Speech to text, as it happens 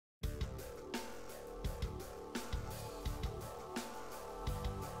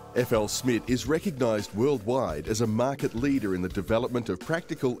FL Smit is recognised worldwide as a market leader in the development of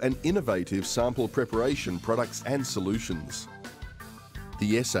practical and innovative sample preparation products and solutions.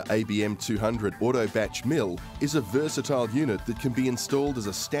 The Essa ABM200 auto batch mill is a versatile unit that can be installed as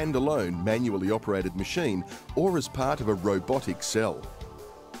a standalone manually operated machine or as part of a robotic cell.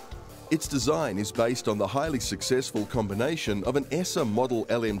 Its design is based on the highly successful combination of an Essa Model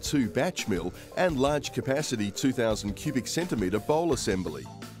LM2 batch mill and large capacity 2000 cubic centimetre bowl assembly.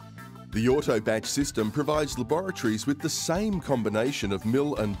 The auto batch system provides laboratories with the same combination of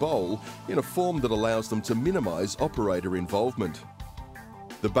mill and bowl in a form that allows them to minimise operator involvement.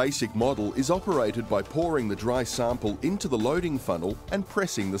 The basic model is operated by pouring the dry sample into the loading funnel and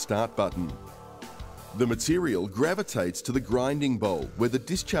pressing the start button. The material gravitates to the grinding bowl where the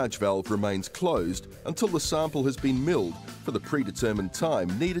discharge valve remains closed until the sample has been milled for the predetermined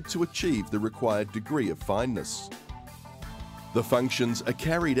time needed to achieve the required degree of fineness. The functions are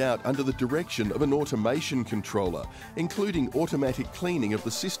carried out under the direction of an automation controller, including automatic cleaning of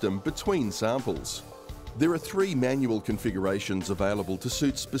the system between samples. There are 3 manual configurations available to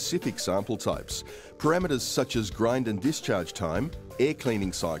suit specific sample types. Parameters such as grind and discharge time, air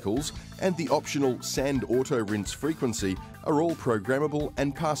cleaning cycles, and the optional sand auto rinse frequency are all programmable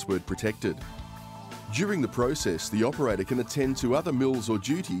and password protected. During the process, the operator can attend to other mills or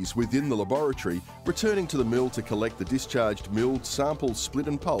duties within the laboratory, returning to the mill to collect the discharged milled sample split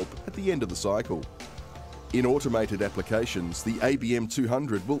and pulp at the end of the cycle. In automated applications, the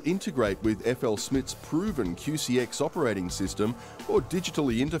ABM200 will integrate with FL Smit's proven QCX operating system or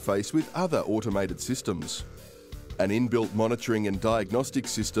digitally interface with other automated systems. An inbuilt monitoring and diagnostic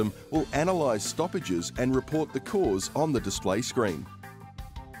system will analyse stoppages and report the cause on the display screen.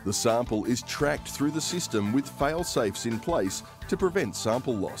 The sample is tracked through the system with fail-safes in place to prevent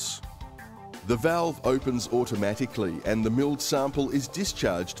sample loss. The valve opens automatically and the milled sample is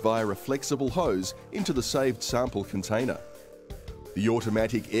discharged via a flexible hose into the saved sample container. The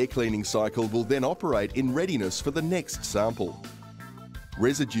automatic air cleaning cycle will then operate in readiness for the next sample.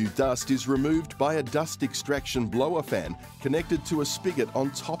 Residue dust is removed by a dust extraction blower fan connected to a spigot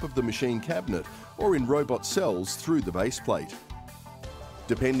on top of the machine cabinet or in robot cells through the base plate.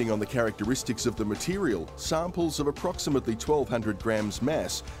 Depending on the characteristics of the material, samples of approximately 1200 grams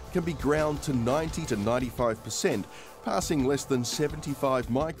mass can be ground to 90 to 95%, passing less than 75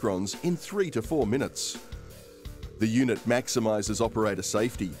 microns in 3 to 4 minutes. The unit maximises operator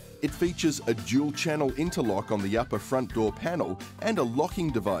safety. It features a dual-channel interlock on the upper front door panel and a locking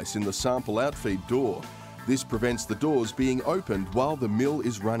device in the sample outfeed door. This prevents the doors being opened while the mill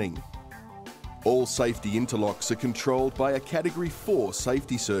is running. All safety interlocks are controlled by a Category 4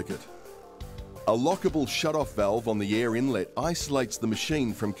 safety circuit. A lockable shut-off valve on the air inlet isolates the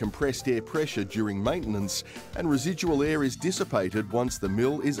machine from compressed air pressure during maintenance, and residual air is dissipated once the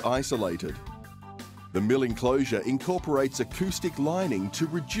mill is isolated. The mill enclosure incorporates acoustic lining to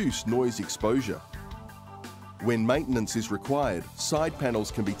reduce noise exposure. When maintenance is required, side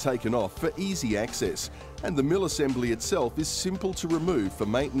panels can be taken off for easy access, and the mill assembly itself is simple to remove for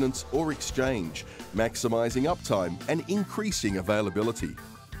maintenance or exchange, maximising uptime and increasing availability.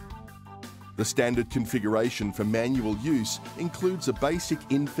 The standard configuration for manual use includes a basic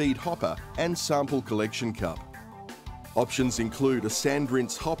in-feed hopper and sample collection cup. Options include a sand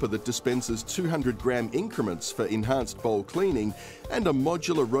rinse hopper that dispenses 200-gram increments for enhanced bowl cleaning and a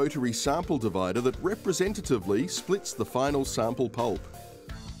modular rotary sample divider that representatively splits the final sample pulp.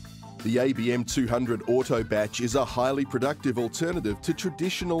 The ABM200 Auto Batch is a highly productive alternative to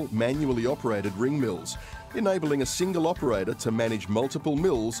traditional manually operated ring mills, enabling a single operator to manage multiple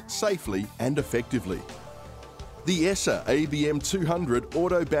mills safely and effectively. The Essa ABM200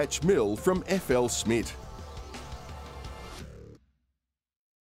 Auto Batch Mill from FL Smit.